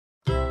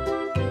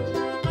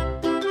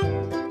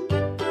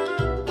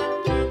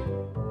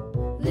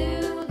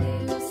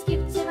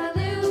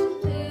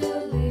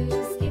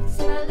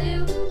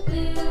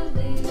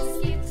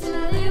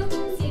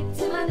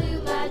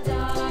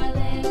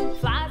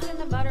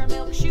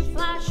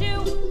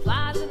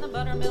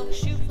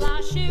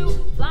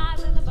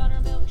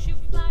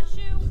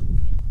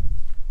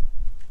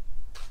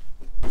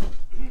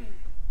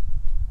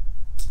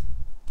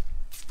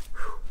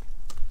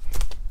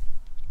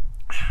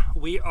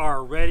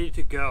ready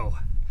to go.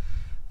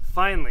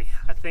 Finally,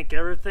 I think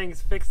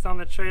everything's fixed on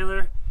the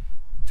trailer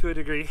to a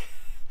degree,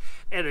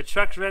 and the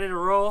truck's ready to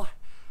roll.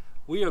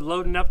 We are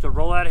loading up to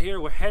roll out of here.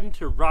 We're heading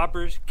to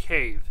Robbers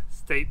Cave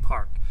State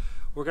Park.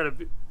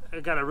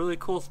 Got a really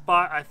cool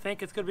spot. I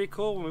think it's gonna be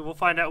cool. We'll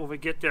find out when we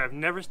get there. I've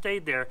never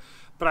stayed there,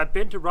 but I've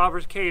been to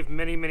Robbers Cave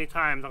many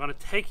times. I'm gonna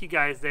take you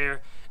guys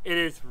there. It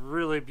is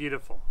really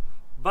beautiful.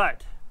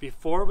 But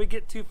before we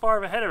get too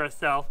far ahead of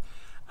ourselves,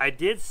 I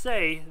did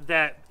say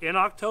that in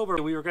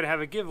October we were gonna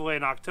have a giveaway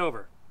in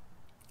October.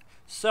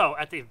 So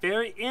at the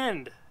very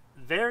end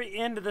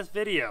of this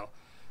video,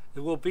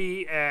 there will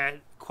be a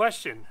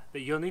question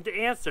that you'll need to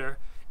answer,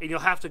 and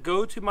you'll have to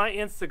go to my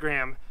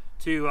Instagram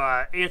to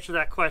answer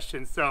that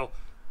question. So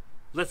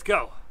let's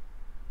go.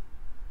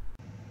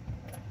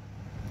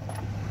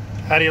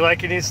 How do you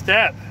like your new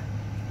step?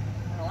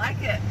 I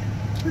like it.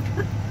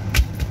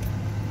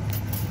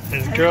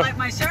 This I girl, like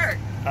my shirt.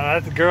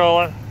 that's a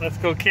girl. Let's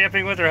go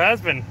camping with her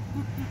husband.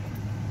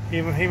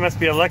 He must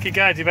be a lucky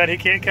guy. Too bad he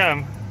can't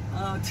come.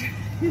 Oh,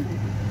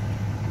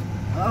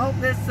 I hope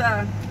this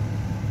step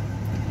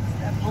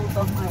holds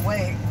on my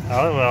weight.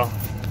 Oh well.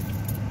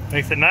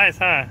 Makes it nice,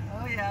 huh?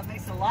 Oh yeah, it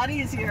makes it a lot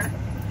easier.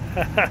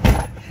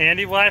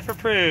 Handy wife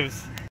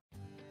approves.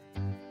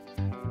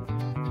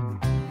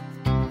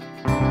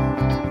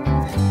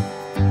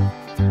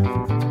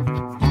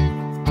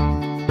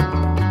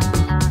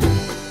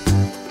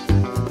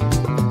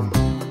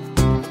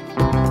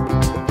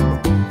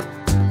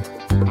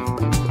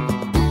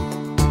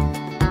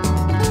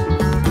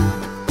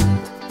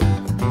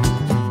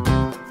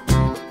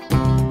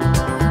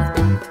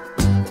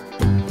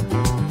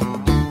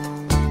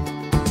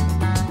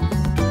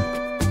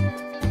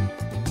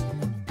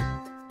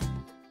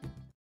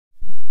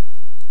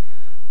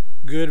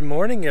 Good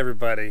morning,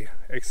 everybody.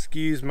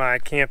 Excuse my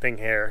camping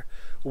hair.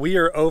 We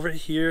are over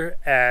here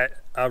at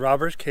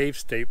Robbers Cave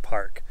State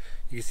Park.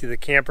 You can see the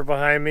camper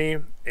behind me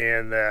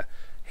and the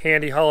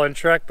handy hauling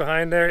truck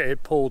behind there.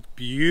 It pulled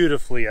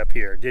beautifully up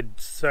here. Did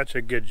such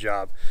a good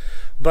job.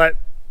 But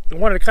I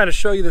wanted to kind of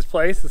show you this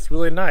place. It's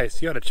really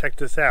nice. You ought to check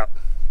this out.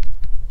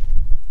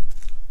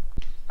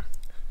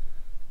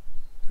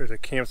 There's a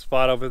camp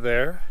spot over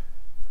there.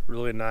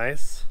 Really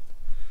nice.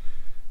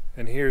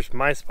 And here's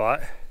my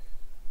spot.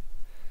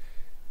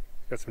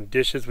 Got some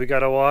dishes we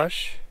gotta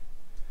wash.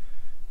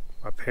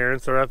 My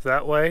parents are up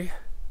that way.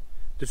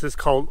 This is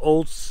called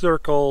Old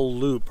Circle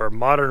Loop, or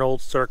Modern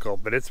Old Circle,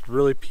 but it's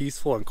really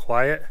peaceful and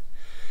quiet.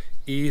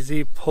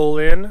 Easy pull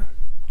in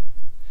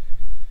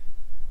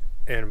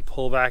and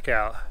pull back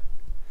out.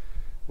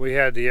 We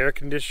had the air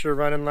conditioner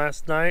running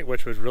last night,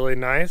 which was really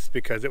nice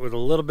because it was a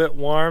little bit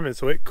warm, and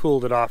so it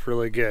cooled it off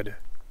really good.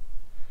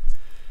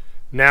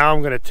 Now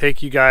I'm gonna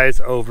take you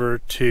guys over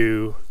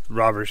to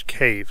Robbers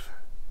Cave.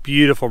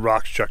 Beautiful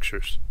rock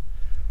structures.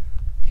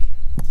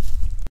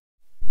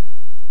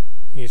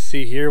 You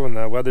see here when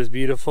the weather's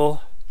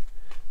beautiful,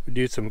 we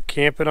do some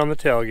camping on the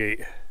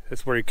tailgate.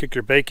 That's where you cook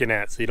your bacon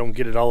at so you don't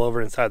get it all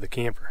over inside the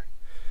camper.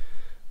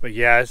 But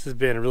yeah, this has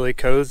been really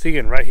cozy,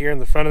 and right here in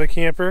the front of the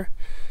camper,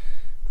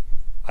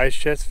 ice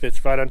chest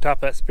fits right on top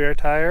of that spare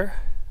tire.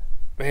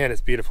 Man,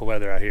 it's beautiful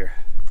weather out here.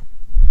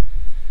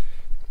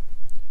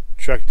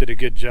 Truck did a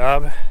good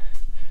job.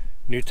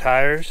 New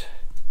tires.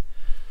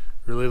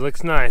 Really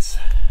looks nice.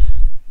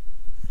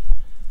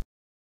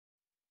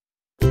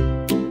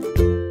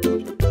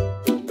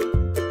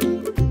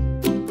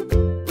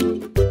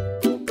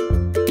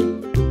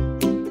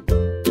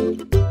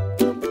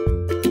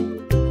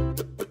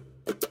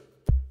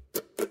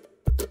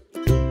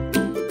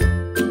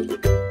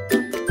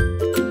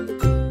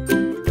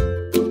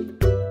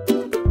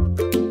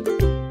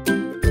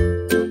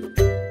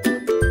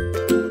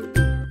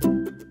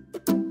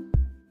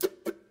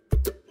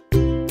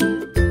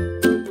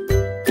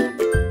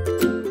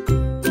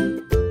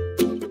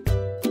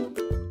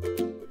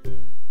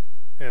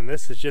 And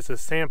this is just a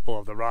sample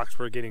of the rocks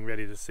we're getting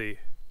ready to see.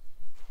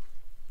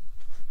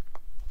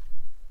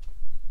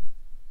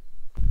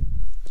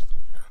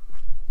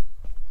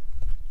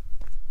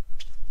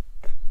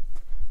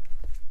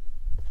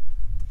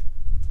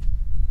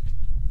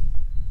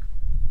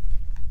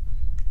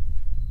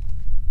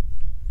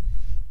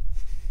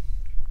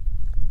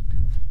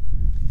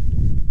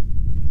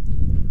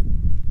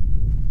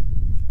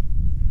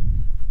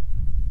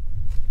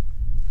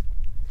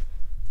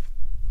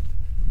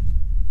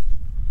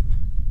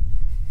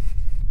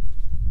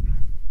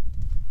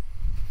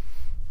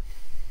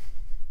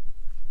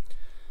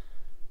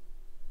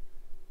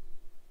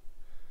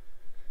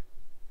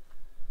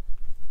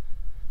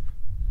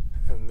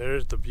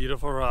 There's the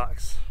beautiful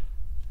rocks.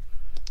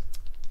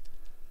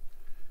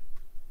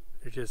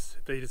 They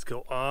just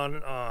go on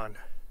and on.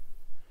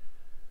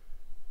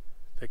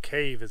 The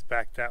cave is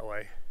back that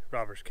way,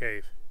 Robbers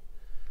Cave.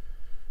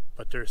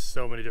 But there's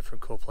so many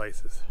different cool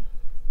places.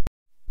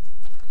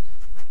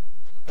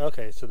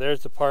 Okay, so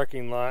there's the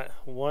parking lot.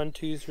 1,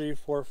 2, 3,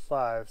 4,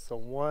 5. So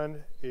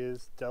 1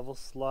 is Devil's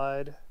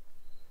Slide.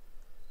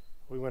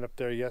 We went up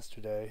there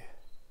yesterday.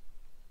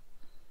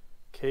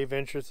 Cave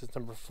entrance is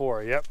number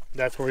 4. Yep,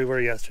 that's where we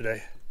were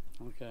yesterday.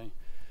 Okay.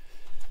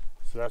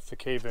 So that's the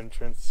cave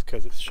entrance,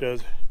 because it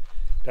shows,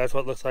 that's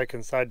what it looks like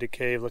inside the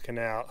cave looking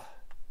out.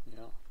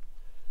 Yeah.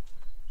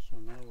 So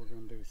now we're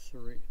going to do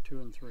 2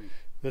 and 3.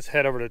 Let's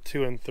head over to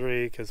 2 and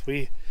 3, because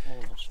we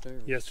the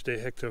stairs.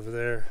 yesterday hicked over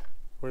there.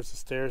 Where's the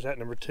stairs at?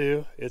 Number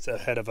 2? It's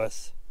ahead of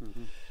us.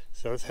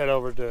 So let's head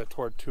over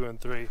toward 2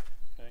 and 3. Okay.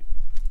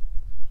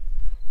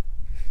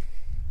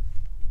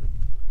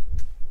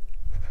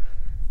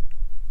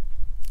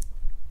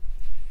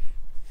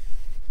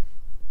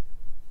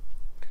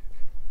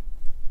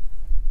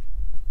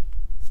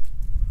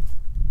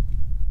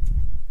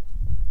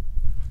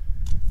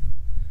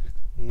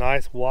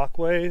 Nice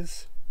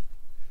walkways.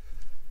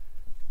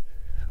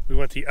 We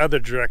went the other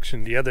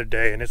direction the other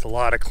day, and it's a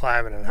lot of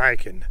climbing and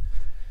hiking.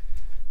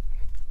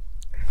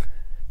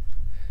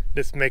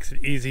 This makes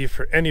it easy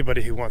for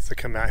anybody who wants to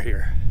come out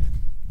here.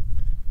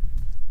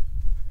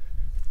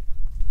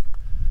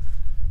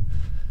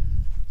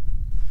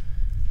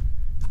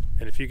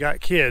 And if you got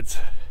kids,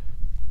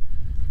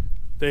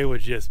 they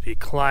would just be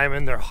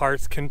climbing their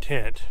heart's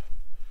content.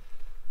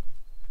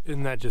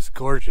 Isn't that just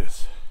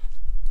gorgeous?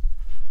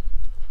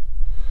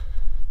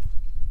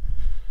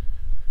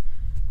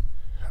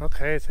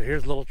 Okay, so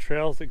here's little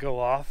trails that go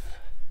off.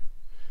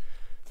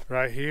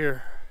 Right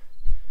here,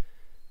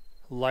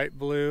 light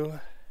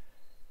blue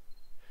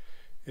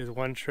is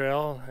one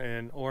trail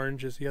and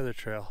orange is the other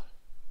trail.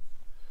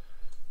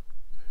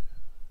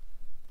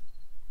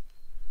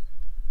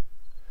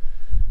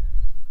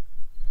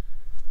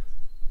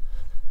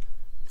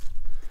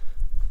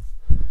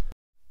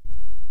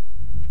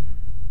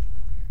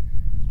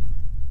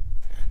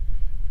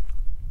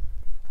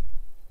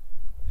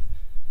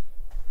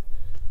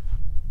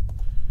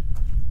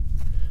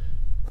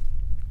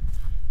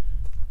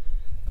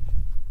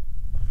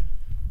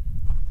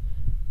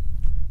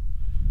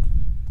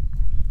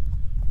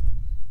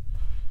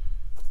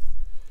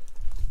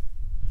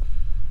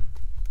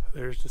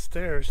 There's the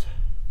stairs.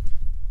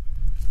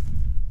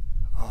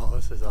 Oh,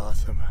 this is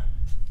awesome.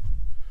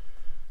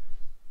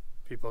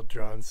 People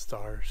drawing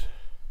stars.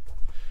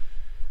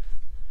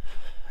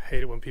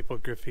 Hate it when people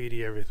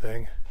graffiti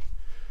everything.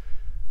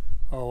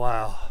 Oh,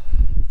 wow.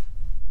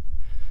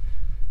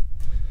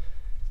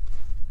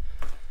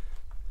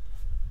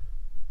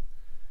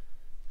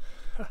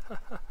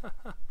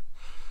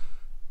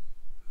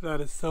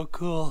 That is so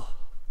cool.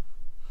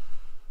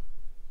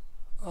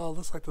 Oh, it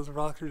looks like those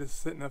rocks are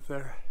just sitting up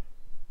there.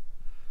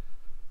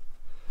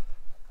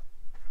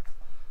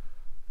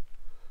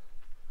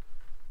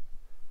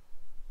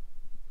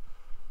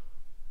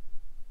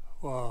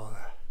 Whoa,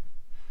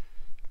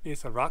 need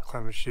some rock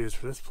climbing shoes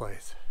for this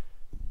place.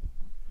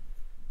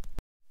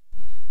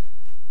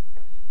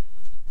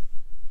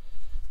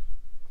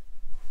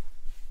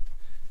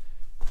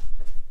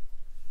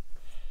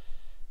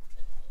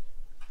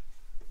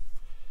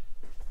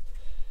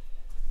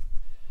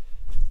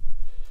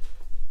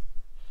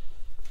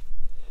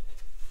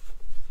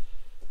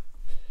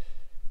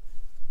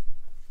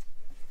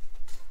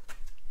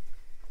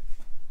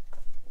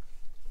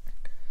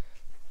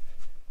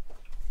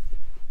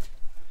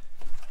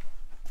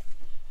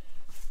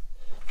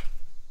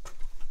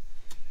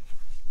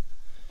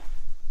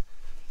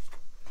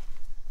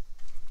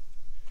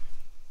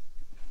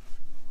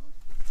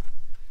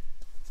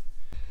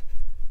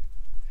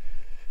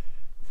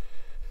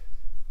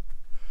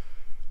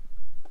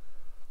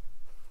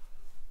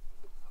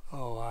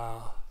 Oh,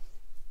 wow.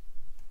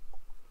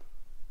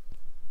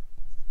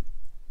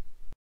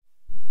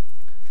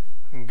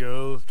 And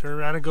turn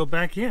around and go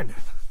back in.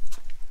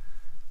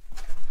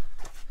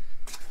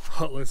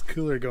 Oh, it looks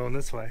cooler going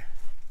this way.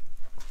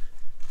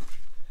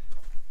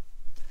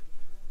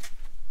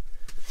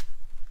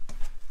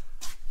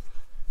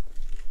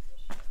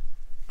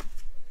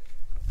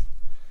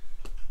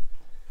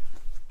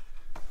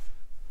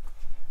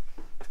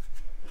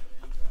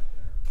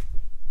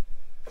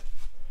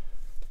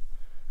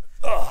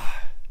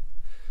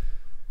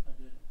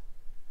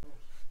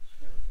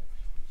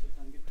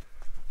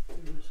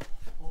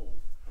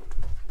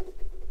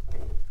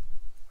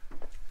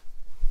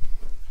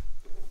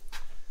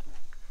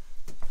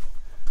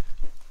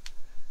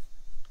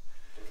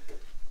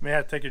 May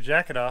have to take your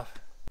jacket off.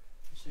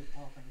 Let's see if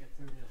Paul can get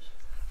through this.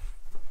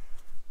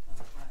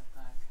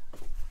 Backpack.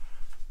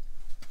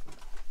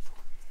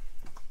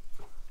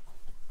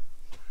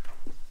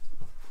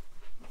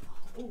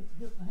 Oh,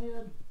 hit my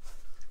head.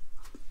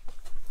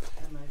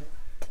 I made it.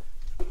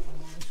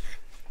 Almost.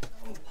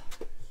 Oh.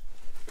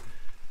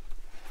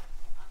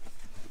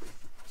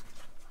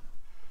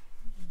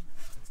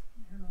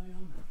 Here I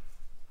am.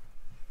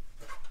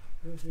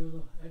 Here's the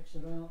other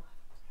exit out.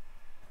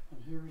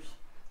 And here's.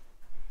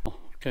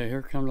 Okay,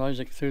 here comes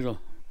Isaac through the,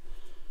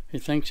 he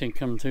thinks he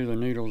come through the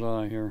needle's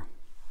eye here.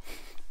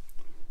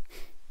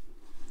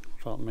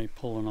 Without me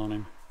pulling on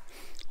him.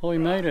 Oh, he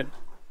made it.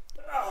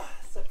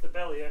 Stuck the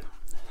belly in.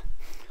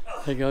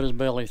 He got his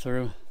belly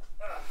through.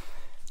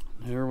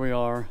 Here we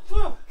are.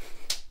 Whew.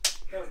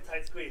 That was a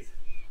tight squeeze.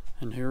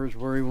 And here's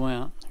where he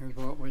went. Here's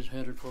what we was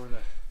headed for.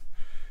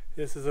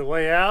 This is the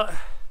way out.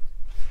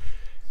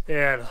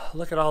 And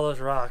look at all those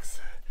rocks.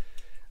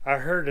 I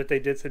heard that they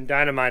did some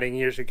dynamiting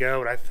years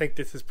ago, and I think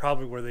this is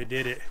probably where they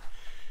did it.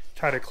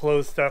 Try to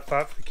close stuff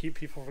up to keep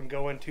people from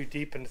going too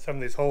deep into some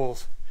of these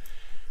holes.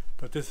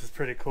 But this is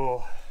pretty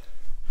cool.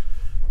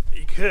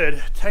 You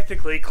could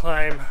technically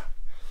climb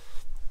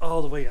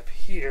all the way up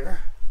here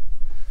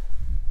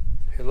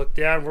and look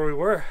down where we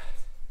were.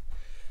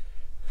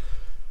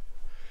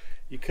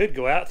 You could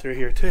go out through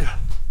here too.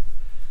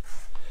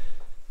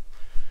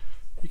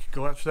 You could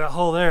go up to that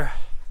hole there.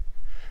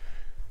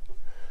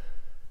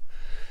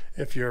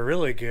 If you're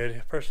really good,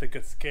 a person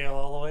could scale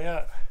all the way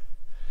up.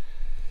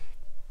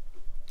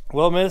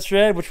 Well, Mr.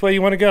 Ed, which way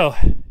you want to go?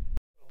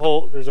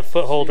 There's a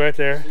foothold right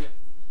there.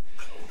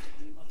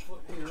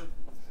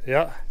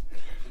 Yeah.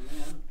 And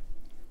then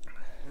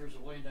here's the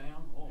way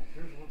down. Oh,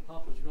 here's where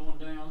Papa's going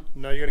down.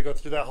 No, you got to go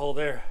through that hole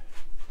there.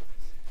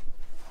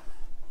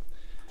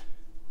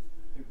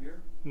 Through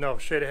here? No,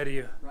 straight ahead of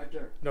you. Right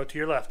there. No, to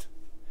your left.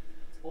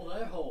 Oh,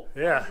 that hole.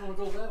 Yeah. I'm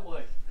going to go that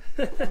way.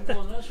 I'm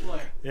going this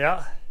way.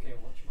 Yeah. Okay,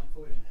 watch my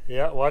footing.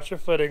 Yeah, watch your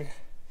footing.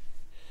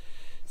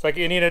 It's like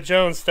Indiana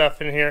Jones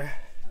stuff in here.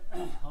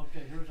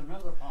 Okay, here's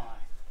another eye.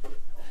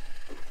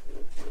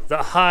 The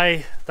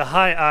high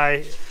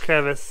eye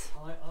crevice.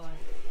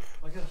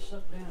 I gotta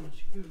sit down and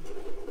scoot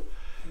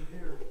through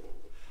here.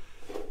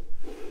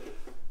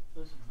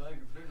 This is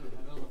bigger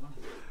than the other one.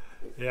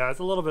 Yeah, it's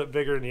a little bit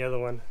bigger than the other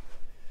one,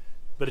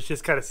 but it's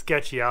just kind of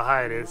sketchy how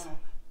high it is.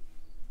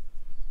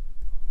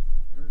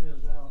 There it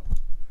is out.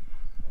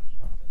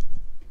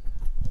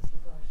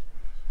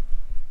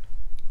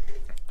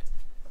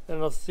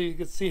 And let's see, you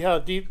can see how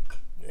deep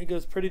it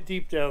goes. Pretty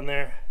deep down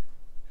there.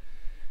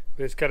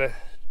 We just gotta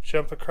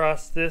jump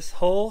across this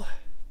hole.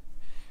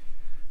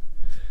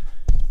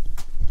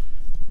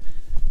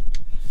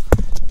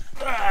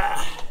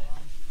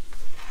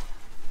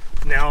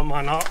 Now I'm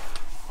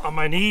on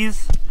my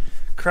knees,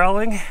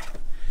 crawling.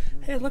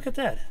 Hey, look at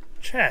that.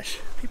 Trash.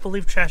 People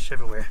leave trash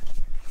everywhere.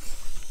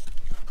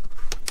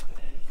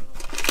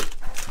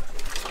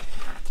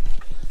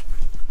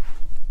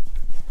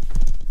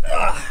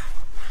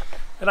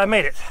 And I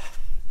made it.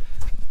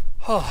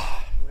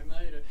 Oh. We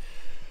made it.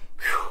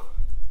 Whew.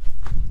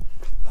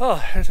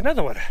 Oh, there's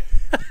another one.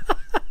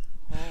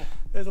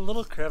 There's a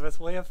little crevice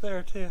way up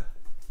there too.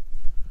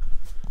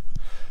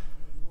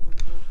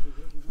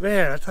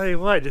 Man, I tell you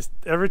what, just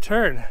every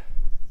turn.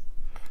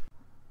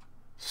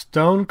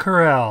 Stone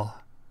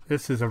Corral.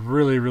 This is a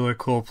really, really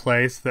cool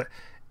place that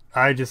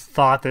I just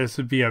thought this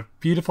would be a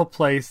beautiful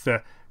place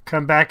to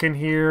come back in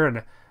here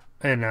and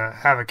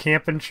have a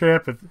camping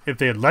trip if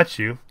they'd let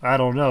you. I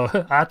don't know.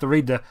 I have to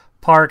read the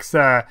park's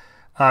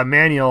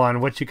manual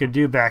on what you can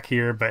do back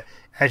here, but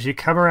as you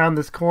come around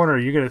this corner,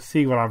 you're going to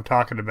see what I'm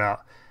talking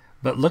about.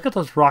 But look at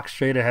those rocks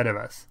straight ahead of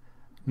us.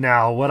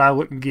 Now, what I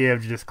wouldn't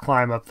give to just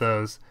climb up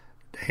those,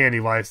 Handy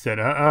wife said,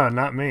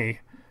 not me.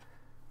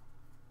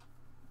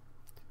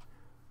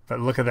 But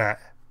look at that.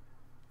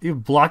 You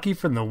block you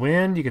from the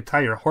wind. You could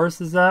tie your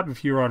horses up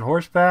if you were on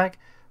horseback.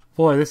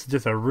 Boy, this is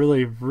just a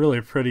really,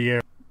 really pretty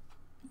area.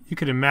 You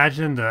could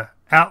imagine the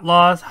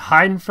outlaws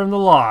hiding from the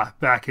law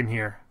back in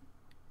here.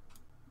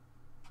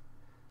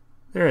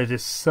 There are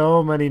just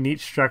so many neat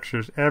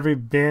structures every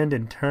bend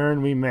and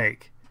turn we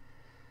make.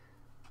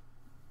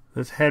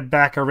 Let's head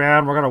back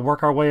around. We're going to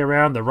work our way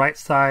around the right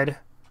side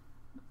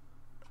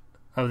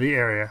of the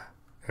area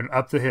and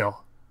up the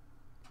hill.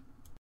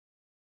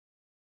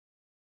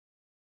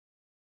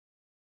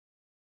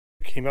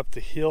 Came up the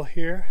hill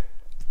here.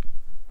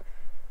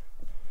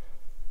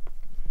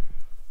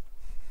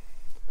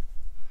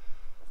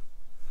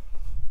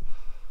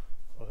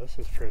 Well, this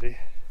is pretty.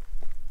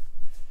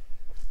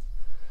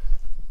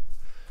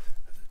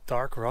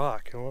 Dark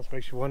rock. It almost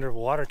makes you wonder if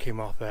water came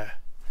off that.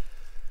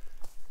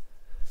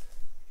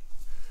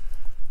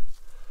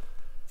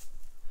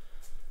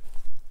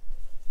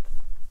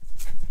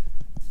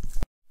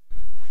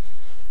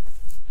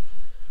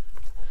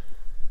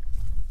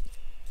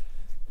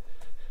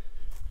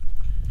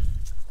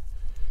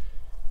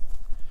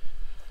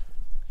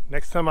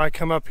 Next time I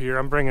come up here,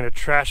 I'm bringing a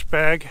trash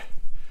bag,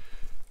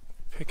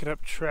 picking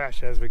up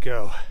trash as we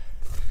go.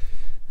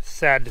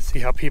 Sad to see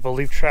how people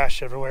leave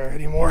trash everywhere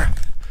anymore.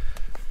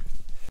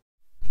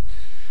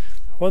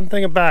 One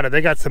thing about it,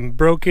 they got some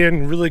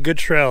broken, really good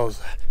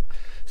trails.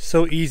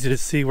 So easy to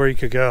see where you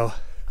could go.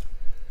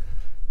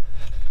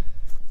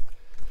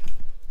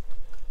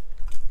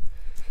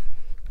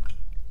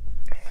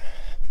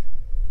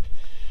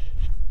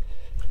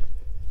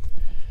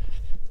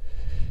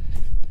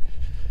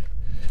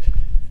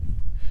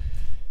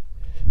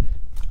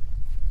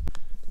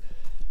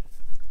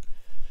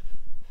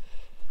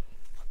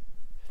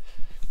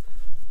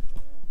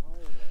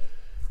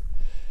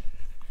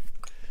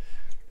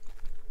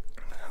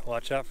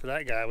 Watch out for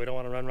that guy. We don't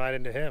want to run right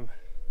into him.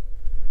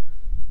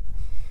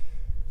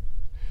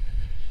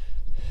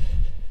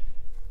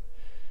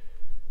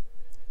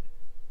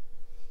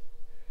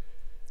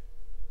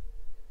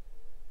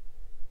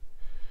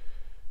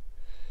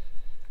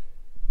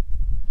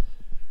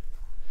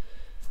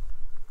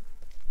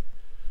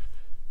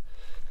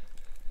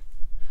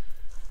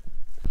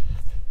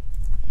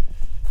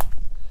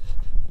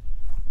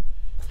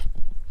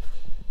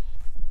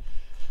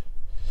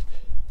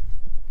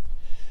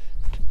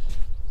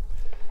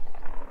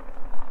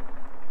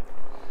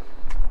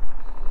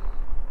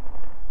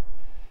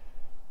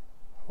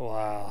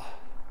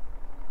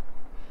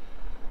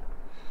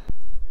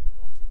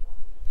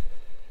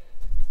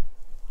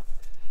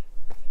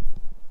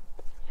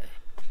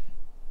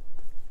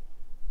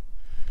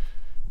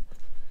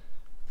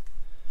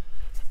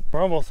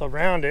 we're almost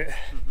around it.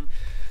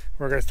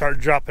 We're gonna start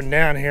dropping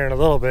down here in a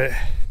little bit.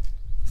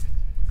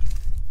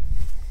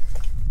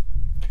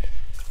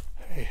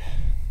 Hey.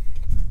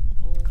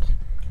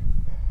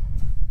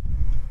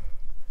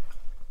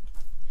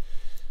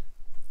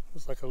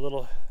 Looks like a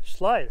little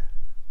slide.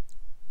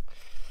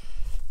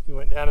 You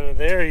went down into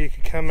there, you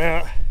could come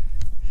out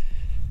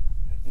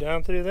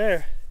down through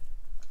there.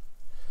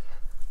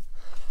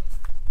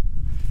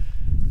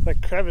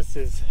 Like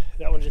crevices.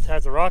 That one just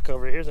has a rock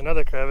over it. Here's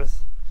another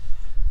crevice.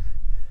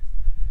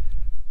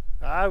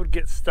 I would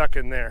get stuck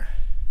in there.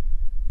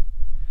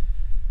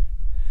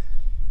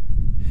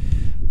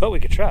 But we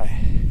could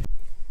try.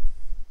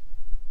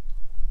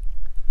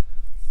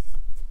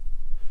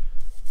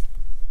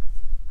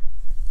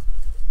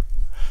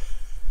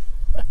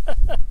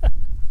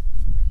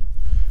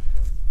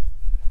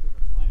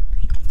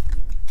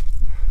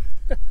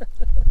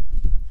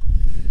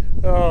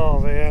 Oh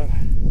man.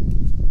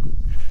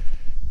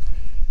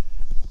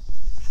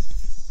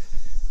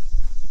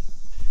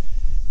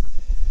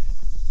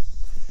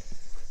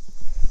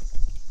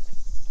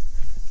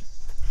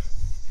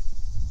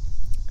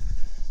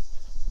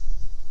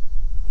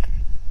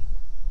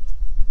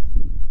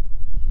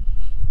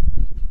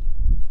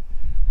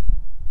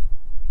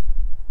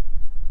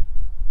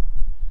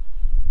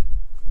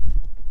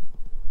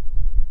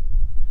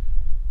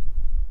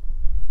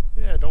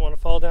 Yeah, don't want to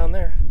fall down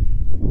there.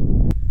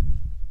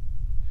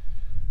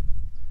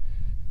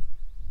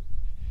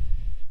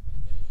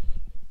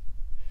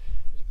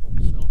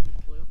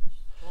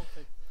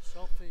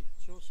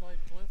 Suicide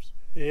cliffs?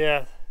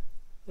 Yeah,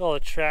 all the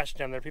trash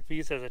down there. People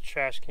use it as a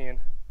trash can.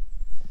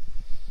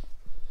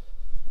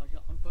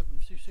 I'm putting,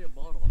 if you see a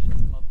bottle, I'm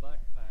putting in my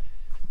backpack.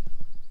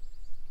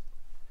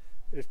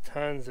 There's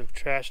tons of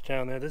trash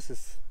down there. This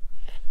is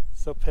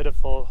so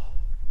pitiful.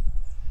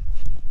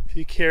 If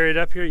you carry it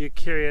up here, you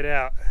carry it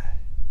out.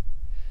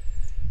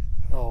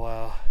 Oh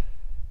wow.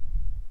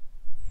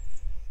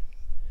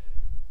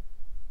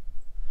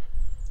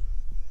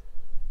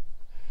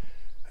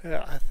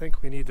 Yeah, I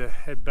think we need to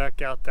head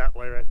back out that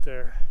way right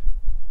there.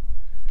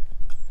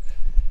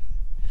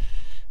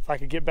 If I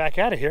could get back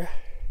out of here,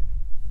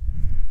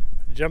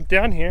 jump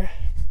down here.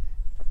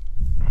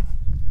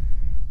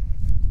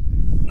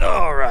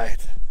 All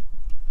right.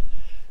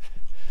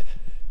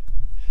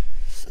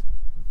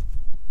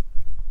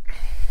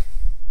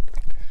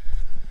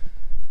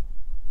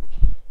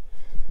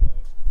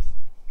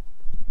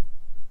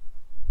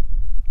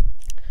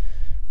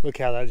 Look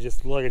how that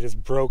just, look, it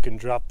just broke and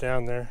dropped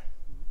down there.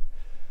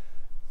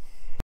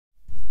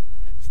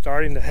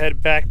 Starting to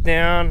head back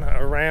down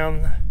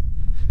around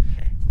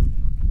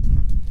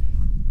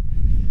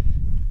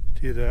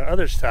to the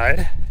other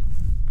side.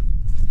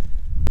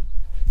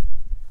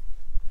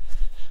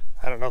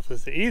 I don't know if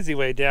it's the easy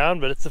way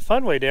down, but it's a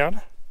fun way down.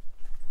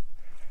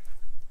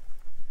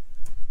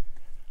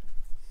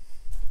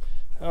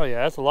 Oh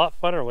yeah, that's a lot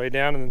funner way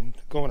down than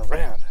going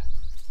around.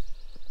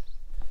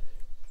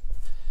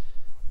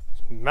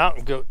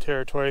 Mountain goat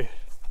territory.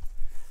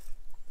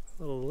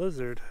 Little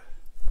lizard.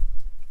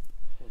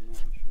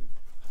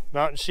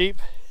 Mountain sheep.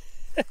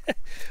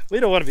 We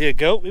don't want to be a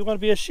goat, we want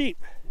to be a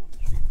sheep.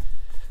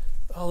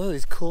 Oh, look at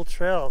these cool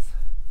trails.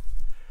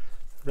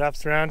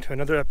 Wraps around to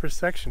another upper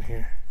section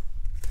here.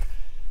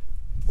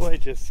 Boy,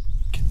 it just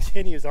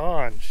continues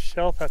on,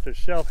 shelf after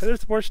shelf. Hey,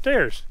 there's more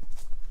stairs.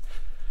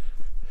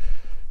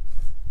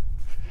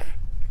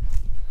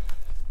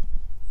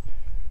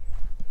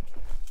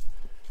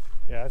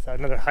 Yeah, that's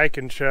another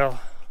hiking trail.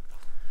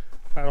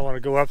 I don't want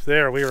to go up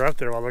there. We were up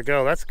there a while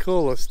ago. That's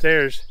cool, those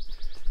stairs.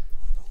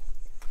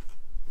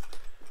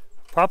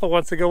 Papa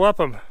wants to go up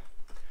them.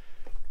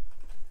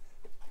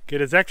 Get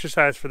his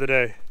exercise for the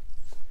day.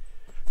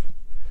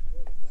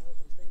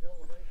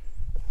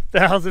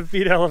 1,000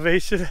 feet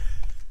elevation.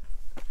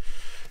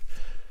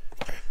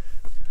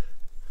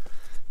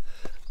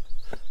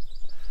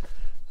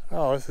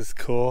 Oh, this is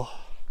cool.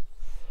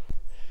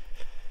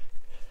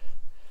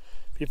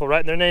 People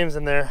writing their names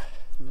in there.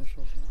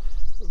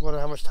 I wonder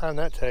how much time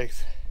that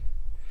takes.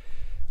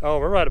 Oh,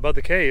 we're right above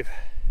the cave.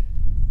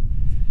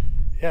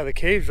 Yeah, the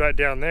cave's right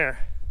down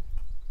there.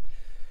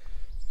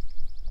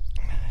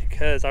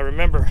 Because I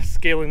remember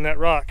scaling that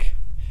rock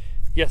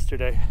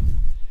yesterday.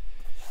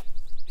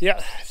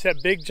 Yeah, it's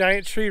that big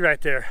giant tree right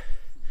there.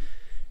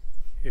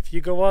 If you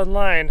go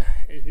online,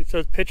 it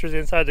shows pictures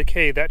inside the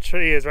cave. That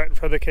tree is right in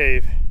front of the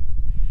cave.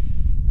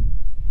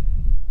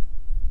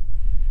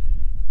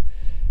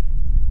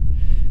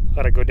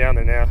 Gotta go down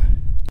there now.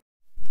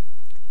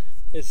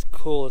 It's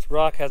cool. This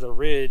rock has a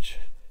ridge.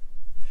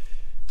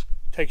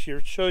 Takes you,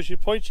 shows you,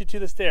 points you to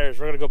the stairs.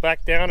 We're gonna go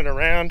back down and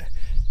around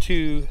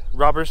to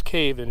Robber's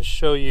Cave and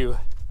show you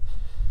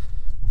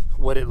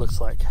what it looks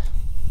like.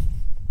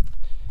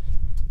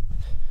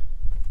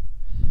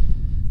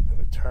 I'm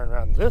gonna turn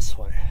around this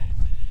way.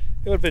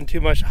 It would have been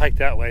too much to hike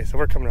that way, so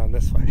we're coming around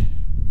this way.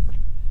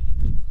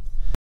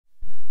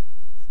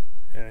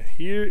 And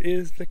here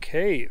is the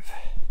cave.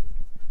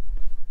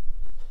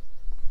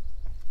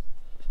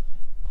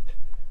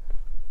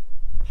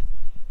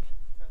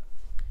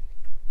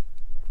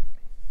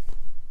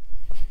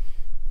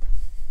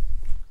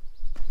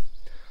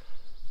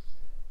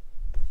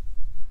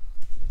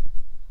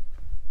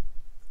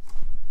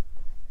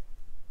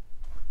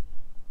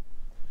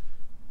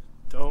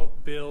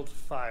 build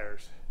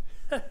fires.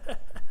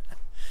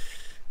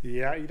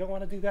 Yeah, you don't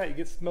want to do that. You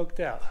get smoked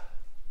out.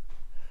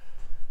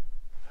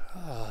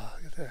 Oh,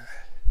 look at that.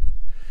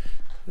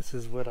 This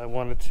is what I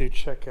wanted to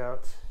check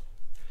out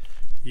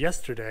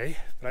yesterday,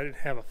 but I didn't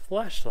have a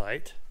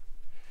flashlight.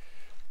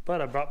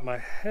 But I brought my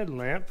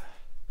headlamp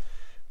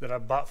that I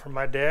bought from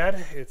my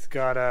dad. It's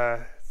got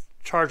it's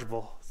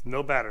chargeable, it's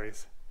no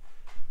batteries.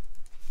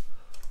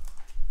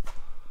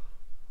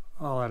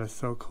 Oh, that is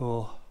so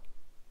cool.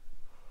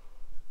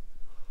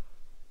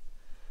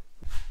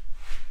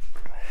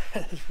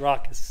 This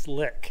rock is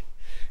slick.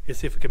 Let's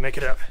see if we can make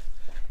it up.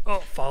 Oh,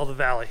 follow the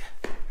valley.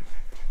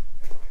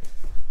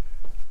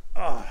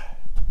 Oh.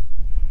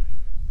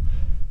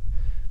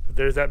 But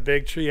there's that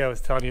big tree I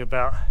was telling you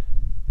about.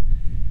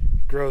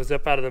 It grows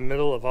up out of the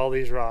middle of all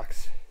these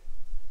rocks.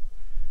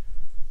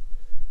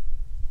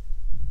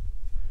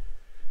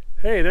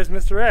 Hey, there's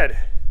Mr. Ed.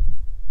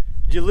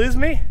 Did you lose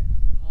me?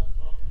 I'm not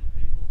talking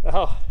to people.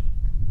 Oh.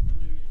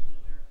 I knew he was in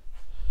there.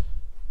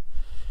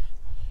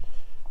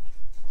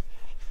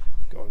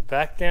 Going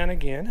back down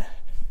again.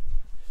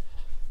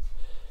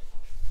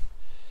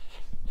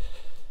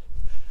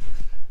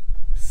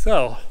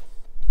 So,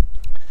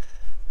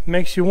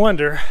 makes you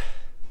wonder,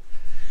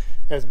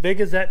 as big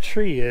as that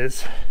tree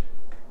is,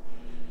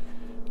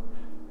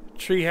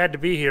 tree had to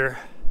be here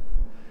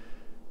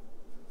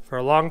for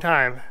a long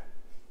time,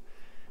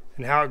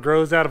 and how it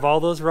grows out of all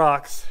those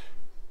rocks.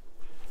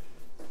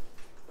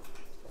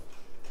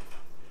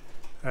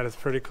 That is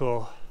pretty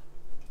cool.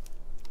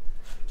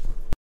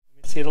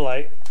 Let me see the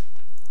light.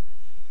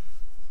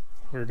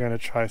 We're gonna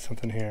try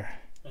something here.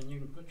 And you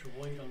can put your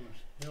weight on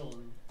this hill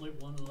and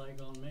flip one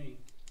leg on me.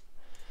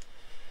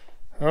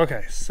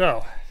 Okay,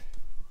 so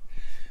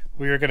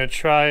we are gonna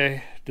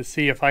try to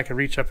see if I can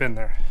reach up in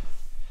there.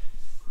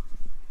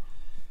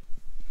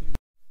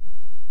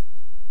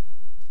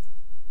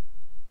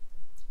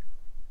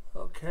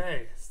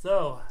 Okay,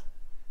 so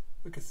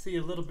we can see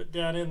a little bit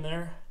down in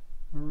there.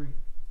 Hurry.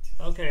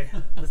 Okay,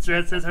 Mr.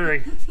 Ed says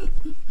hurry.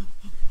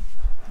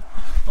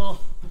 Oh.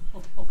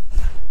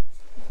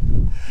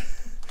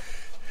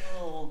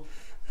 Oh.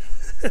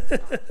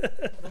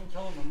 Don't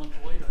tell him how much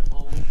weight I'm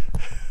holding.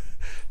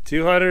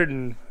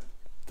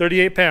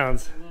 238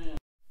 pounds. Man.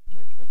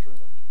 Take a picture of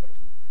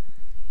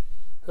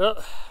that.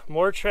 Oh,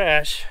 more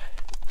trash.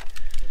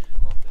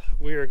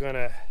 We are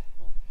gonna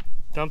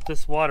dump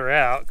this water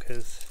out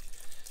because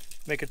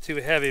make it too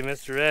heavy.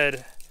 Mr.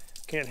 Ed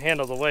can't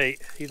handle the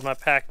weight. He's my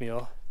pack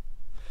mule.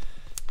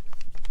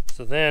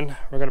 So then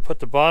we're gonna put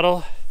the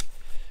bottle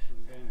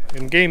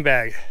in game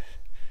bag.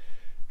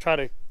 Try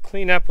to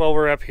clean up while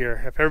we're up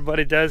here. If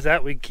everybody does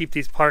that, we keep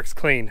these parks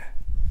clean.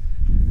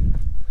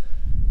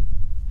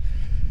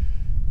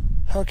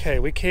 Okay,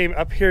 we came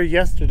up here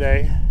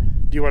yesterday.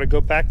 Do you want to go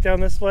back down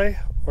this way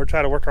or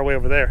try to work our way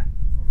over there?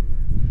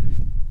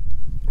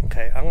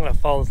 Okay, I'm gonna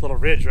follow this little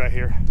ridge right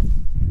here.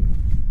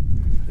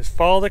 Just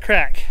follow the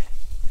crack.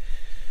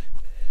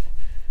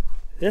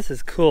 This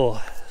is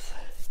cool.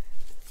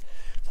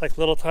 It's like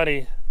little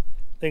tiny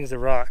things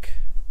of rock.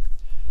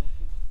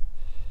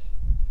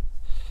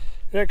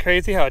 Isn't that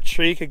crazy how a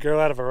tree could grow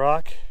out of a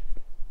rock?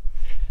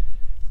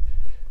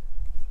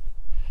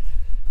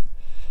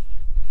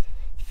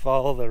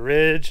 Follow the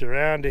ridge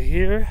around to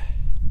here.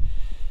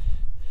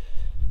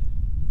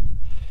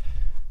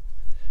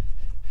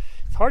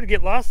 It's hard to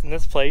get lost in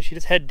this place. You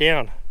just head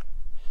down.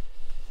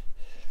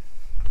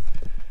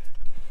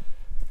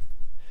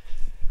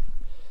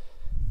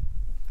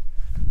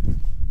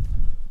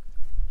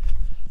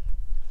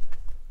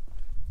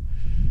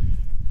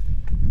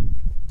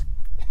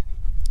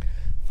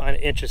 Find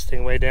an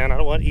interesting way down. I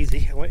don't want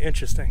easy, I want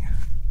interesting.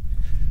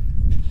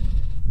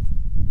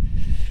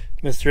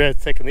 Mr.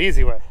 Ed's taking the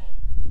easy way.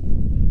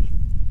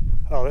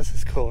 Oh, this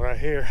is cool right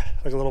here.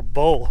 Like a little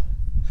bowl.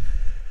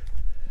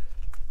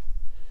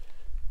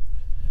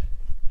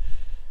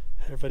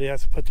 Everybody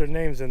has to put their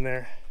names in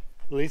there.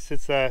 At least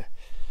it's not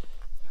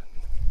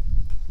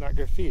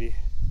graffiti.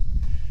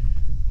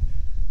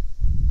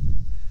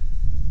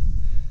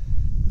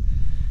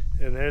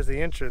 And there's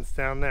the entrance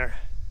down there.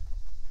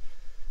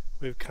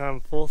 We've come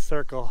full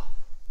circle.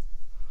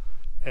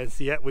 And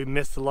yet we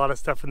missed a lot of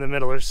stuff in the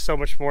middle. There's so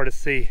much more to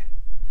see.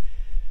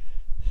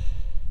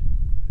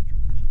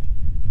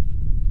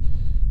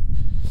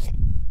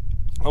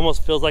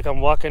 Almost feels like I'm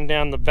walking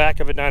down the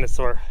back of a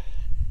dinosaur.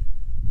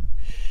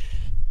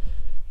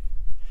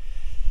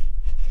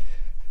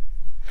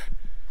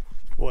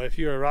 Boy, if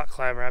you're a rock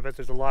climber, I bet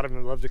there's a lot of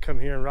them that love to come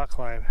here and rock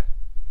climb.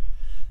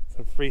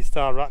 Some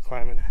freestyle rock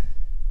climbing.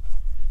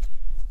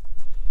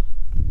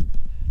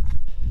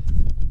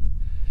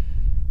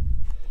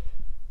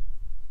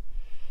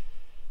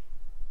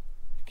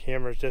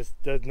 Camera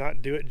just does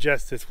not do it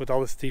justice with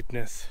all the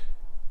steepness.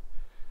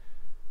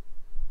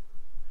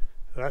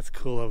 That's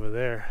cool over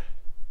there.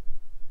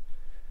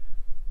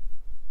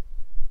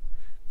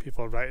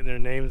 People writing their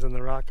names on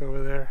the rock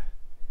over there.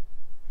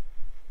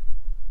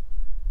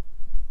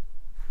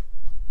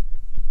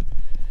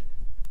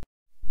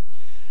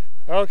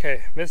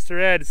 Okay, Mr.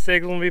 Ed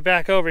signaling me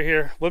back over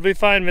here. What'd we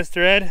find, Mr.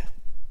 Ed?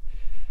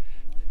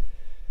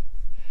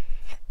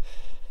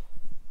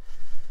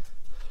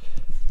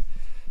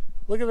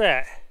 Look at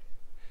that.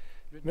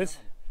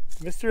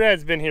 Mr.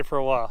 Ed's been here for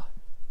a while.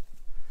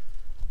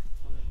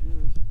 100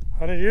 years.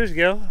 100 years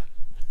ago.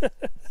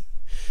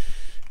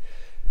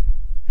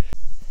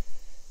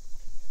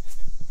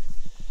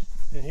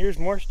 And here's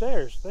more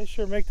stairs. They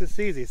sure make this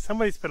easy.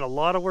 Somebody spent a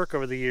lot of work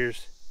over the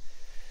years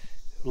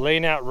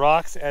laying out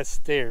rocks as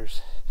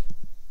stairs.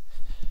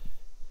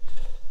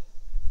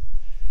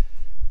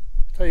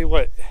 Tell you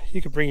what,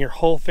 you could bring your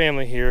whole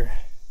family here,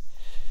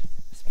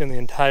 spend the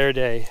entire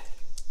day.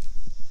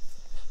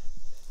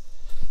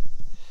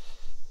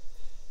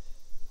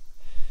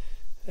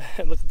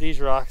 Look at these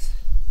rocks.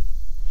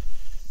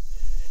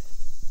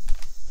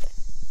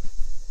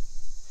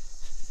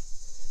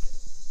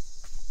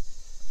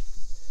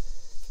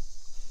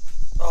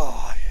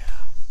 Oh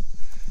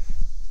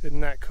yeah, isn't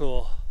that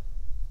cool?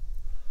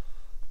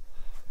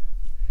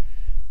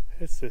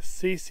 It's the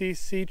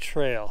CCC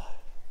Trail.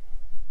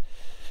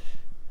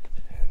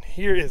 And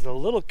here is a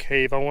little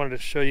cave I wanted to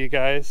show you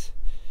guys.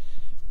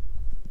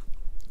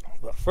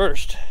 But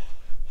first,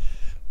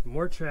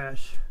 more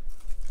trash.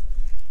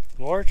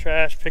 More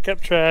trash, pick up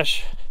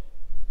trash.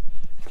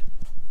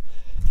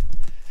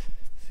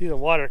 See, the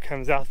water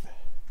comes out.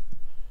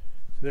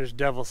 There's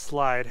Devil's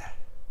Slide.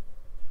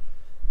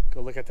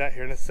 Go look at that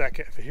here in a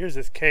second. But here's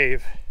this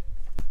cave.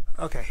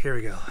 Okay, here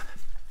we go.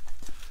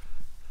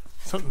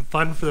 Something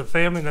fun for the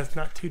family that's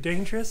not too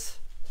dangerous.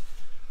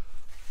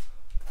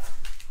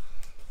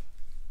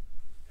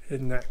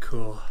 Isn't that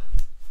cool?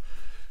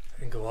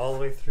 And go all the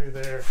way through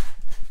there.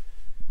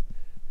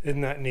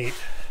 Isn't that neat?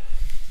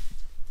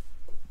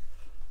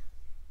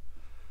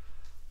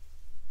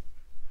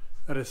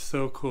 That is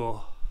so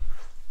cool.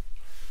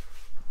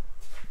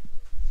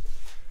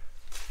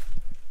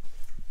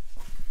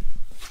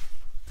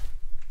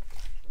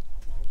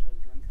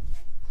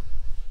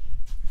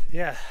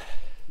 Yeah,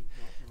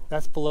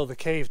 that's below the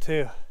cave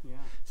too. Yeah.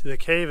 See, the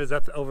cave is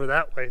up over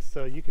that way,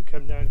 so you could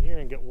come down here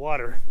and get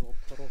water. Little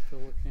puddle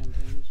filler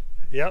canteens.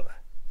 Yep.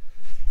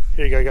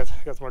 Here you go. Got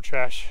some more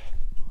trash.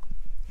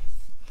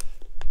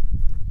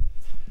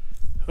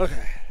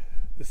 Okay.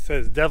 This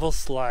says Devil's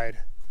Slide.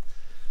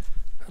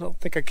 I don't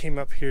think I came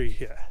up here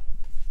yet.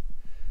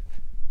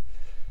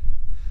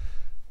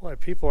 Boy,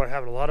 people are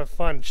having a lot of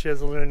fun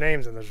chiseling their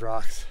names in those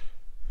rocks.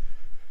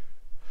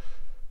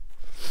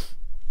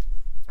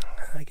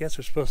 I guess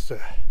we're supposed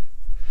to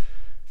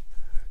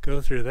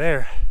go through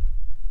there.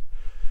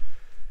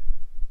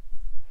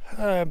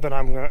 But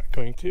I'm not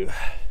going to.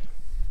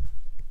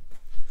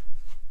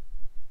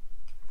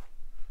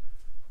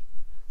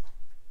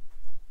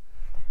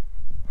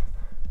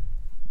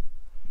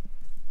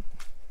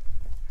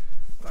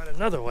 Find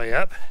another way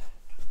up.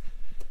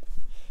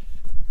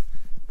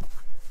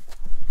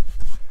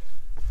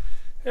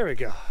 There we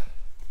go.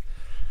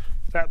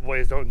 Fat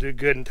boys don't do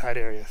good in tight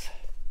areas.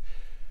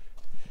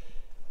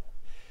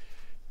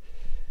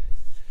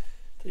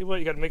 Tell you what,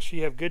 you got to make sure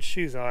you have good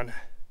shoes on.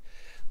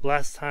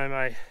 Last time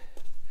I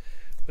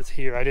was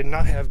here, I did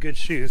not have good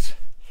shoes.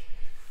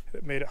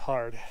 It made it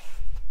hard.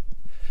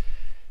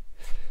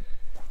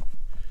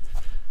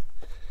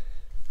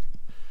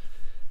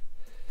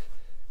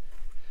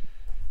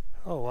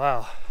 Oh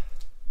wow.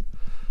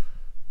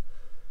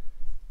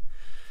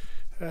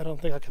 I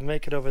don't think I can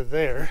make it over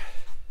there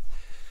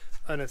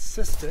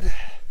unassisted,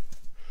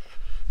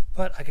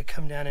 but I could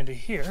come down into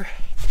here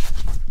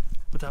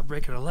without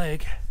breaking a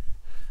leg.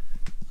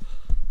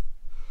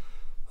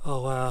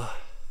 Oh wow.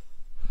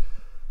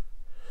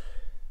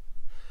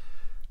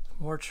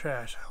 More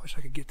trash. I wish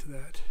I could get to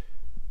that.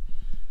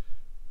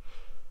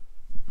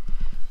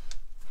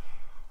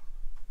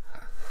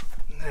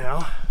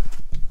 Now,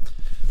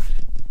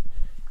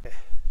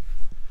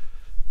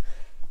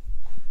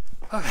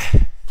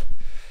 okay.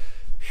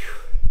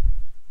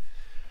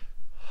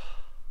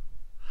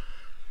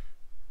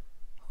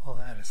 Oh,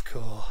 that is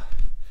cool.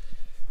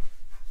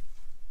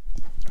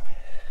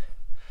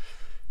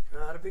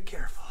 Gotta be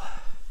careful.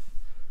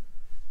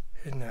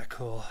 Isn't that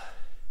cool?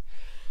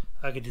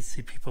 I could just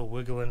see people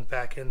wiggling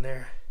back in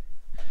there.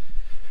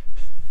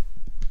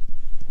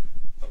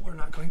 But we're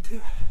not going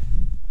to.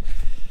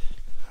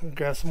 I'm gonna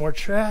grab some more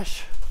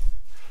trash.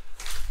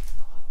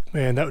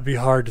 Man, that would be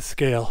hard to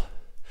scale.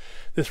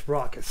 This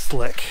rock is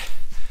slick.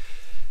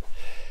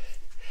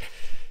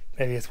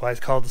 Maybe that's why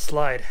it's called the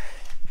slide.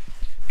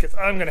 Because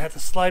I'm gonna have to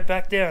slide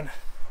back down.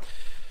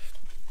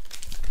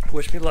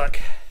 Wish me luck.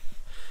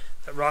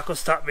 That rock will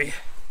stop me.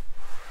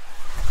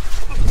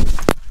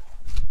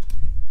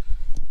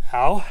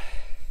 Ow.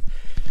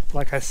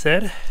 Like I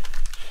said,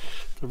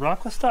 the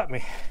rock will stop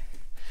me.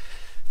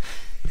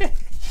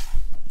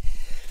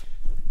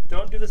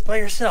 Don't do this by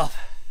yourself.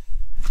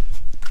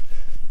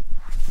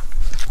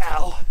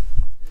 Ow.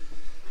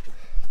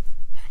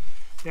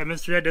 Yeah,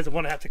 Mr. Ed doesn't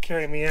want to have to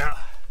carry me out.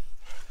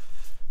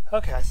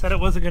 Okay, I said I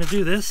wasn't going to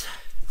do this,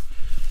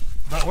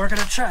 but we're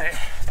going to try it.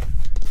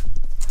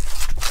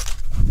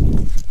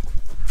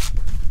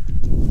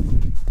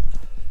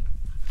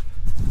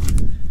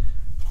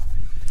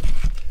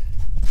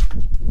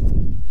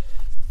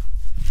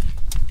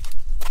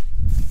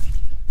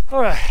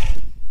 All right.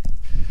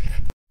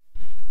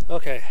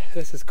 Okay,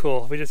 This is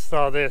cool. We just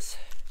saw this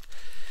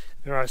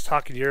when I was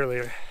talking to you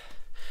earlier.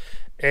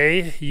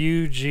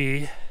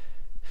 AUG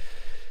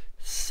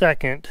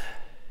 2nd,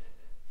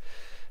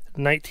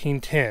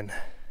 1910.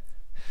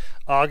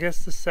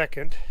 August the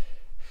 2nd,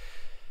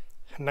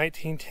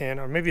 1910,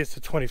 or maybe it's the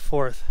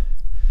 24th.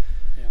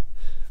 Yeah.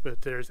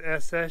 But there's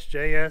SS,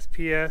 JS,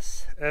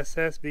 PS,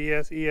 SS,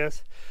 BS,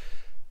 ES.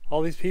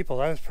 All these people.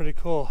 That is pretty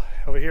cool.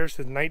 Over here it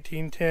says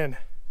 1910.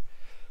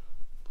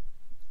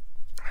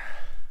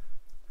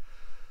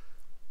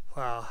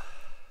 Wow.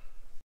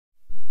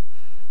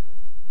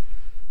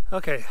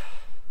 Okay.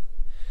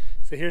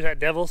 So here's that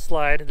Devil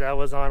Slide that I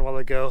was on a while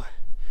ago.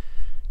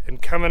 And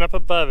coming up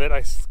above it,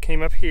 I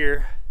came up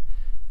here.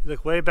 You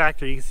look way back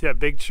there, you can see that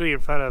big tree in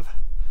front of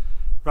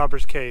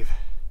Robbers Cave.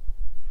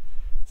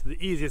 So the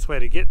easiest way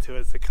to get to it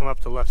is to come up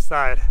the left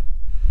side.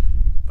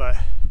 But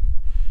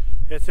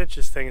it's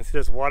interesting. You see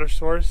this water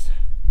source?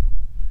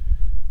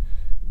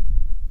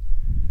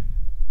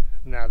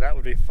 Now that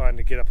would be fun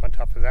to get up on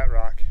top of that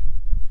rock.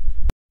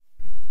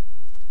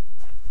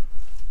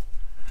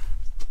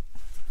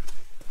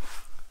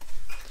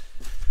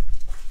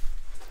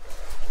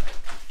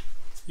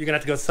 You're gonna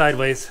have to go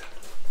sideways.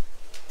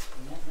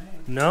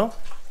 No?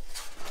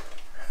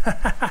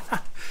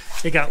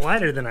 It got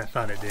wider than I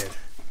thought it did.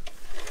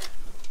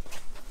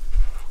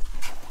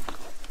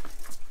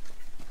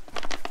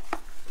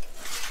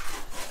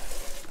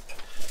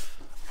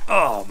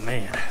 Oh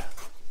man.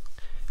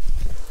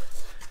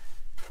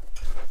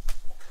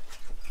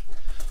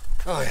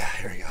 Oh yeah,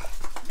 here we go.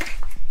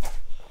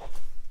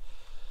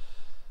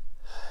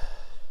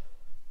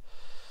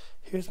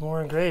 Here's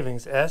more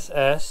engravings.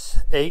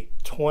 SS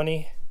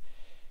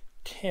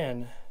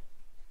 82010.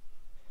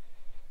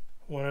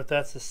 Wonder if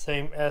that's the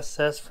same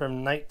SS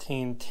from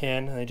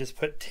 1910. And they just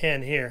put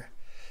 10 here.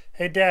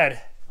 Hey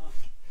Dad,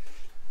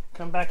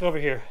 come back over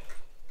here.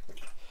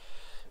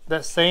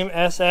 That same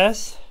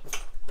SS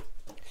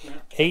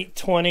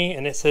 820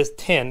 and it says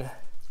 10.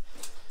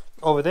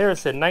 Over there it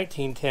said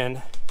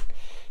 1910.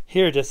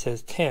 Here it just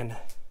says 10.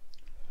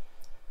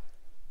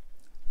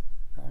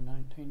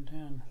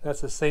 1910. That's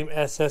the same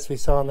SS we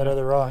saw on that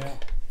other rock. Yeah.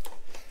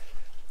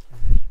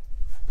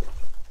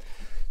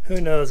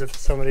 Who knows if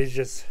somebody's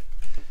just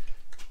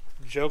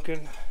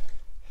joking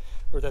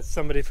or that's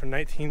somebody from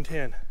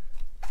 1910.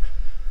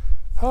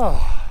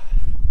 Oh,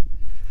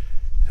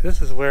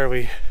 this is where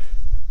we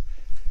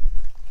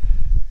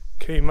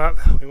came up.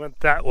 We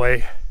went that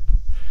way,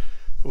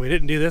 but we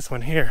didn't do this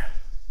one here.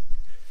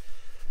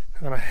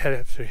 I'm gonna head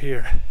up through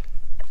here.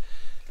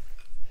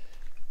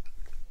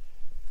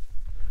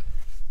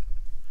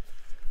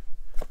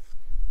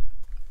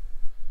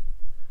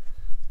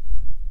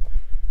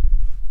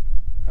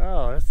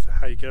 Oh, that's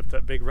how you get up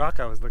that big rock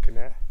I was looking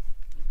at.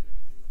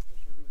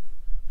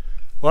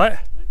 What?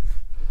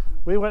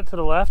 We went to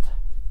the left.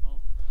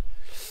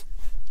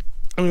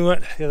 And we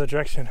went the other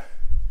direction.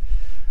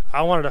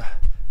 I wanted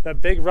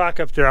that big rock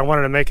up there, I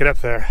wanted to make it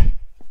up there.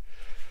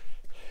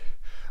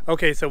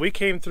 Okay, so we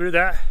came through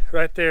that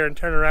right there and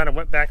turned around and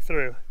went back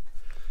through.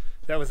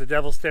 That was the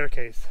Devil's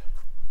Staircase.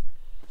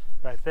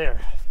 Right there.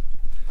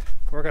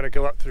 We're gonna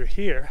go up through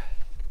here.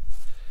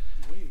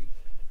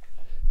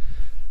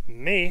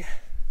 Me?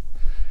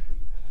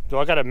 Do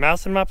I got a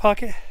mouse in my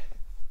pocket?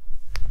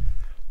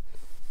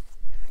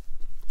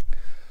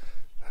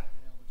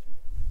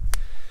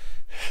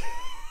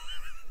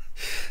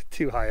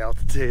 Too high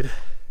altitude.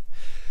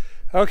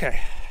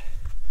 Okay.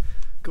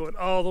 Going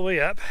all the way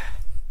up.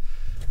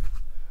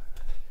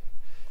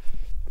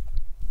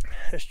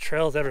 There's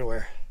trails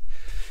everywhere.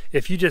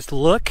 If you just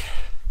look,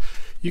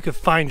 you can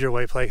find your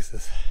way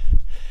places.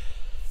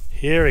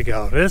 Here we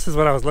go. This is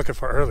what I was looking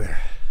for earlier.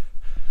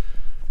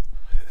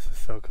 This is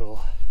so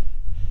cool.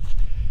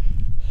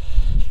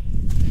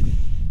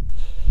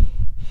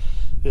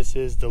 This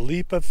is the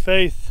leap of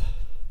faith.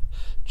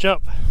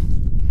 Jump.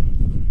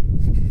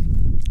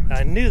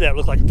 I knew that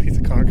looked like a piece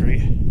of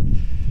concrete.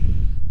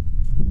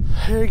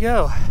 Here you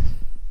go.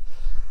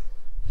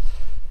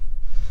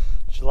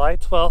 July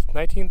 12th,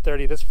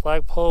 1930, this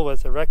flagpole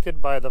was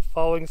erected by the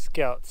following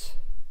scouts.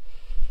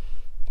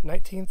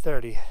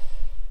 1930.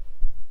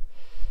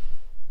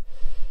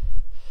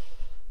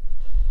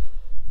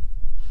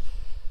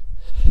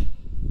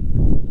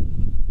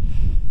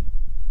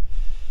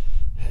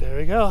 There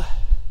we go.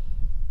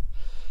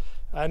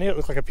 I knew it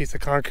looked like a piece of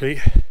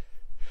concrete.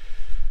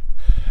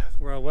 That's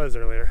where I was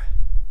earlier.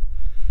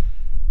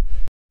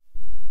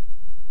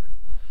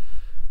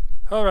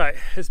 Alright,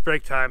 it's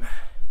break time.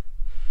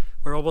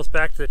 We're almost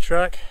back to the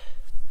truck.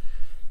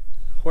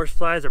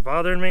 Horseflies are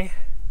bothering me.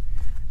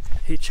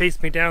 He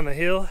chased me down the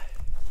hill.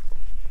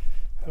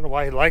 I don't know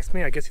why he likes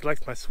me. I guess he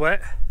likes my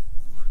sweat.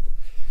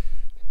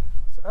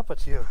 What's up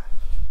with you?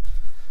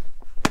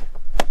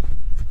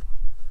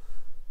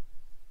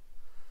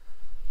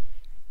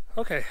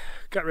 Okay,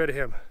 got rid of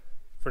him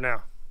for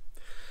now.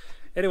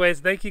 Anyways,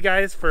 thank you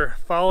guys for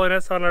following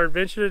us on our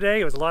adventure today.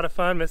 It was a lot of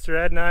fun. Mr.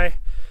 Ed and I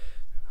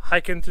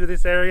hiking through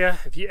this area.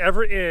 If you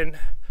ever in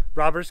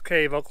Robbers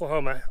Cave,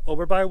 Oklahoma,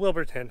 over by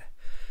Wilburton,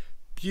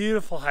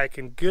 beautiful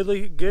hiking,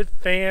 good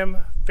fam,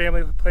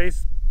 family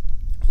place.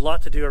 A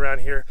lot to do around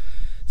here,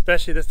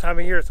 especially this time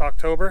of year. It's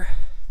October.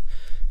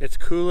 It's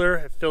cooler,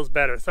 it feels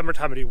better.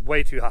 Summertime would be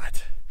way too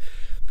hot.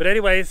 But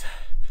anyways,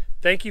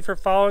 thank you for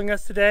following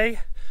us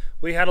today.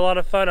 We had a lot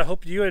of fun. I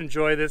hope you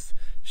enjoy this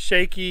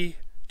shaky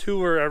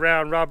tour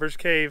around Robbers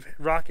Cave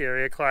rock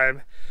area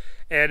climb.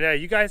 And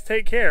you guys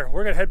take care.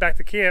 We're gonna head back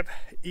to camp,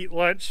 eat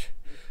lunch.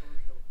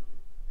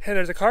 And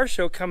there's a car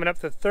show coming up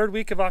the 3rd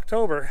week of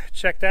October.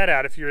 Check that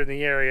out if you're in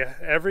the area.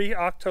 Every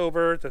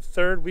October, the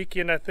 3rd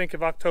weekend, I think,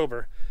 of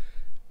October.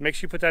 Make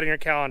sure you put that in your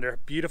calendar.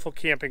 Beautiful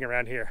camping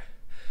around here.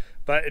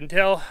 But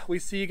until we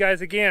see you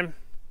guys again,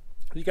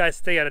 you guys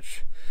stay out of,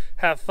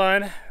 have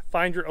fun,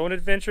 find your own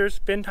adventures,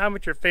 spend time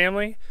with your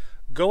family,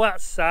 go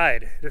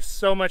outside. There's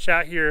so much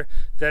out here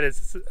that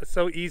is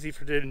so easy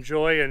for to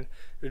enjoy, and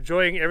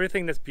enjoying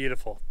everything that's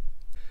beautiful.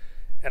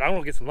 And I'm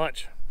gonna get some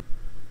lunch.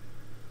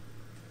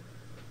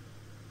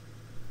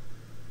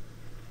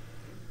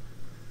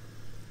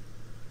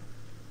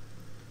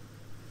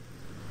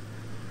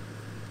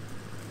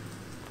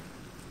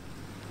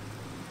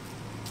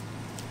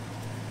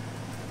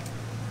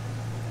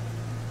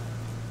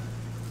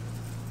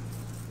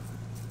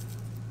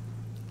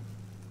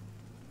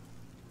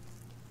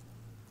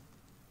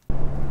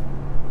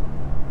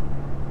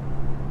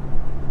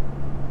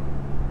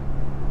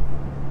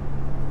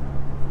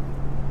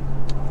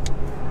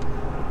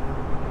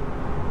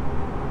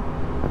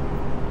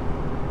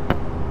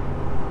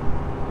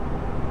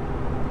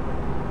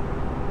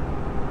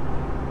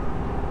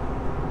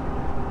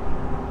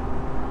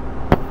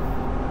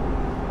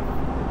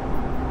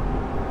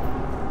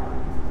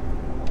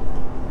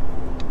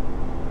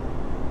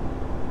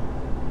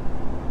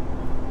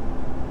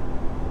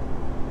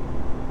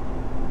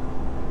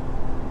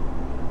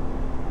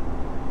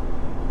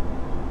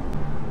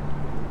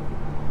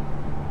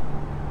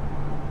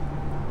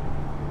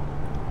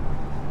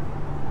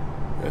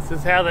 This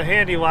is how the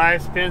handy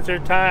wife spends her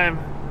time,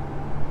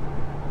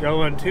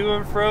 going to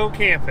and fro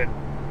camping.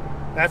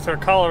 That's her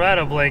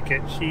Colorado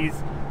blanket. She's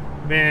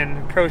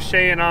been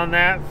crocheting on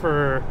that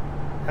for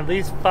at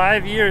least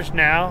 5 years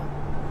now.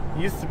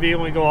 Used to be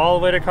when we go all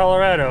the way to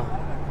Colorado.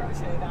 I've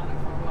crocheted on it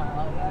for a while.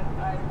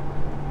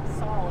 I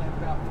saw it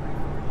about 3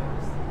 or 4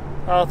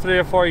 years. Oh, 3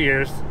 or 4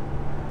 years.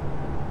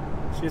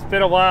 It's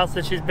been a while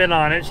since she's been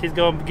on it. She's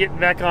getting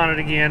back on it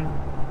again.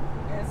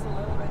 It's a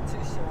little bit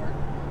too short.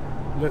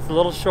 It's a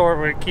little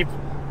short. We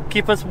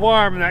keep us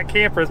warm in that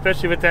camper,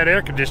 especially with that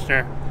air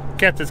conditioner.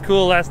 Kept us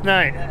cool last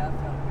night. Yeah, it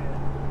felt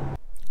good.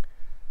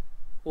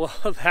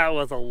 Well, that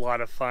was a lot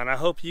of fun. I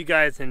hope you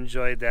guys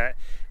enjoyed that.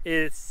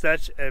 It's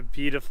such a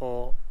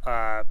beautiful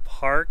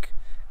park,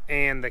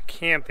 and the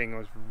camping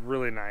was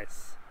really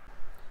nice.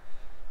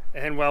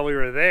 And while we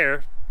were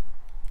there,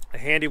 a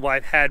handy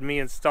wife had me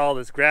install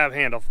this grab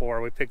handle for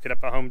her. We picked it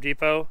up at Home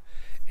Depot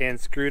and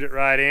screwed it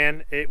right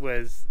in. It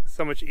was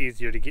so much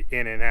easier to get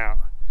in and out.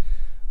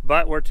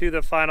 But we're to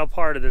the final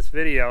part of this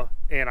video,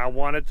 and I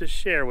wanted to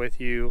share with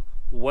you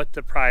what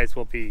the prize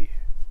will be.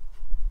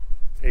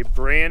 A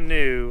brand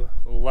new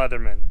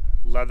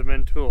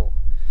Leatherman tool.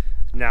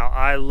 Now,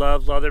 I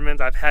love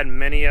Leathermans. I've had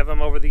many of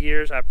them over the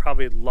years. I've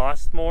probably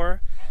lost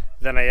more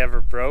than I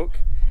ever broke.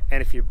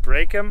 And if you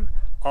break them,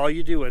 all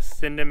you do is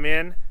send them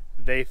in,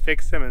 they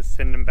fix them and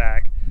send them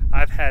back.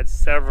 I've had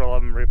several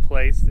of them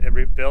replaced and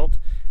rebuilt,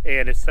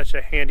 and it's such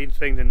a handy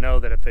thing to know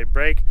that if they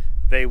break,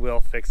 they will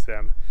fix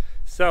them.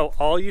 So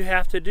all you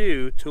have to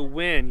do to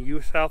win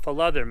yourself a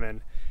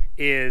Leatherman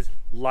is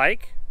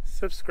like,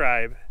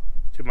 subscribe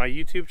to my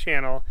YouTube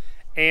channel,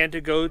 and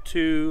to go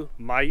to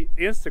my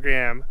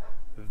Instagram,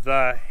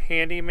 the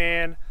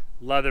Handyman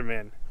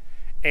Leatherman.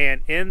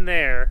 And in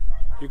there,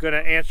 you're going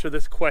to answer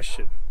this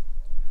question.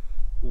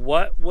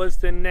 What was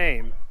the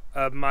name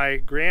of my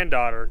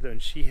granddaughter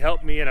that she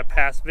helped me in a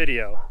past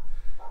video?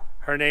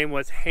 Her name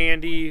was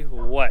Handy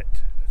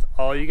what? That's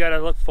all you got to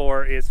look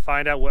for, is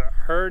find out what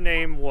her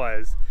name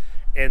was,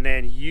 and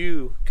then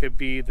you could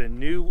be the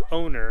new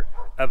owner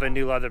of a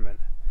new Leatherman.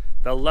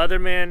 The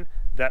Leatherman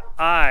that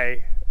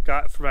I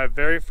got for my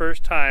very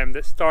first time,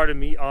 that started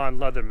me on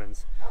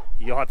Leathermans.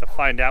 You'll have to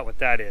find out what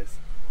that is.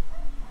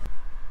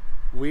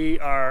 We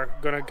are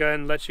gonna go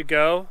and let you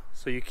go,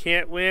 so you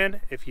can't win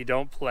if you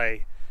don't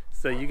play.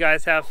 So you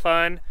guys have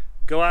fun,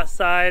 go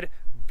outside,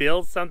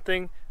 build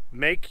something,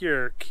 make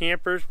your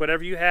campers,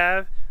 whatever you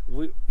have,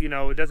 you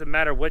know, it doesn't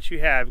matter what you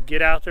have,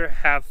 get out there,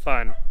 have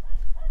fun.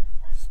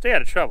 Stay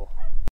out of trouble.